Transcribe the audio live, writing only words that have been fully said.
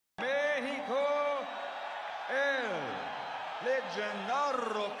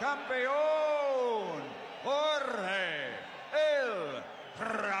legendario campeón, Jorge, el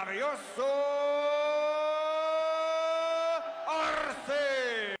rabioso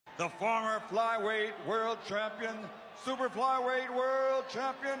Arce. The former flyweight world champion, super flyweight world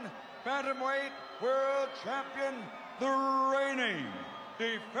champion, bantamweight world champion, the reigning,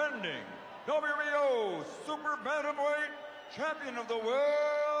 defending WBO super bantamweight champion of the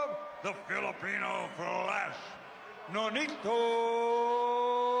world, the Filipino Flash, Nonito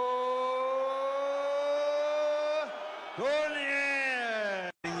Donaire.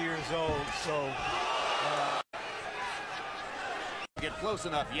 Years old, so get close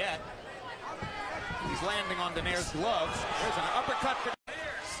enough yet. He's landing on Donaire's gloves. There's an uppercut for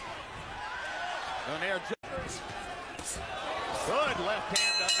Donaire. Good left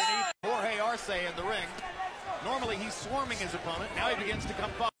hand underneath Jorge Arce in the ring. Normally he's swarming his opponent. Now he begins to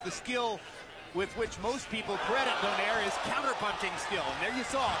come forward. The skill with which most people credit Donaire is counterpunching skill. And there you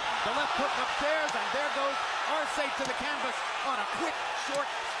saw the left hook upstairs, and there goes Arce to the canvas on a quick, short,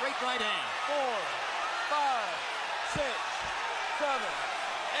 straight right hand. 4, 5, 6, 7,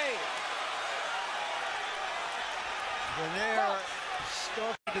 8. Donaire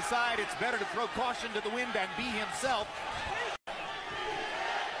decide it's better to throw caution to the wind and be himself.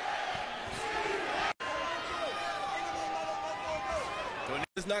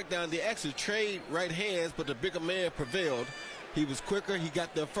 This knockdown, they actually trade right hands, but the bigger man prevailed. He was quicker, he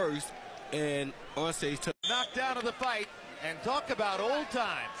got there first, and Arce's knockdown of the fight, and talk about old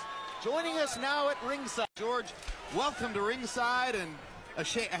times. Joining us now at ringside, George, welcome to ringside, and a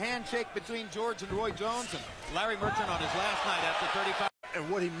handshake between George and Roy Jones and Larry Merchant on his last night after 35. And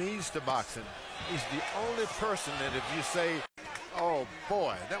what he means to boxing, he's the only person that if you say, oh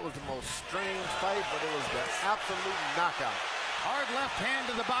boy, that was the most strange fight, but it was the absolute knockout. Hard left hand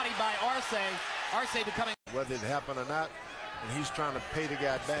to the body by Arce. Arce becoming... Whether it happened or not, and he's trying to pay the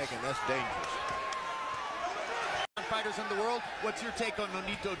guy back, and that's dangerous. Fighters in the world, what's your take on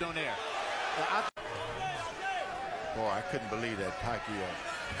Nonito Donaire? Boy, I couldn't believe that Pacquiao.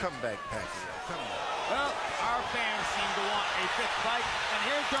 Come back, Pacquiao. Come on. Well, our fans seem to want a fifth fight, and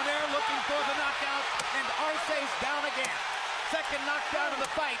here's Donaire looking for the knockout, and Arce's down again. Second knockdown of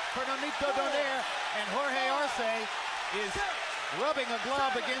the fight for Nonito Donaire, and Jorge Arce is rubbing a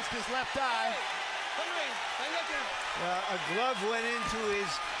glove against his left eye. A glove went into his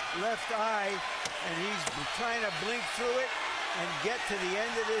left eye, and he's trying to blink through it and get to the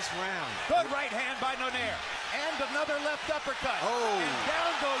end of this round. Good right hand by Donaire, and another left uppercut. Oh. And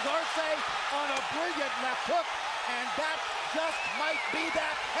down goes Arce on a brilliant left hook, and that just might be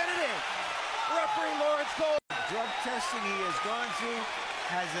that, and it is. Referee Lawrence Gold. Drug testing he has gone through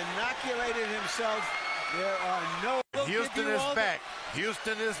has inoculated himself. There are no... Houston is back.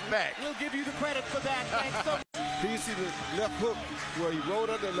 Houston is back. We'll give you the credit for that. Thanks so much. You see the left hook where he rolled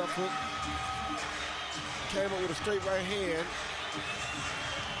under the left hook, came up with a straight right hand.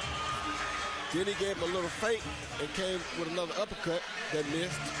 Then he gave him a little feint and came with another uppercut that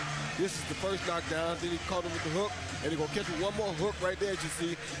missed. This is the first knockdown. Then he caught him with the hook, and he's going to catch him one more hook right there, as you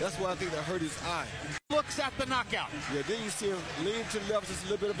see. That's why I think that hurt his eye. Looks at the knockout. Yeah, then you see him lean to the left, just a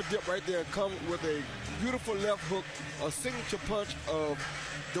little bit of a dip right there, and come with a beautiful left hook, a signature punch of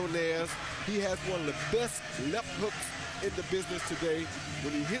Donaire's. He has one of the best left hooks in the business today.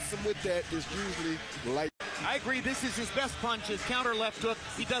 When he hits him with that, it's usually light. I agree, this is his best punch, his counter left hook.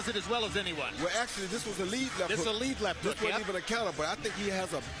 He does it as well as anyone. Well, actually, this was a lead left hook. This is a lead left hook, This wasn't even a counter, but I think he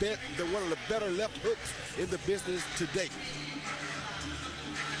has one of the better left hooks in the business today.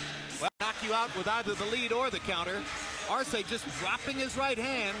 Well, knock you out with either the lead or the counter. Arce just dropping his right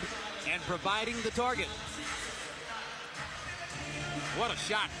hand and providing the target. What a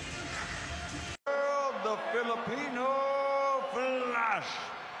shot. The Filipino Flash,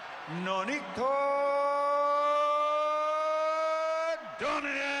 Nonito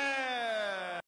Donaire.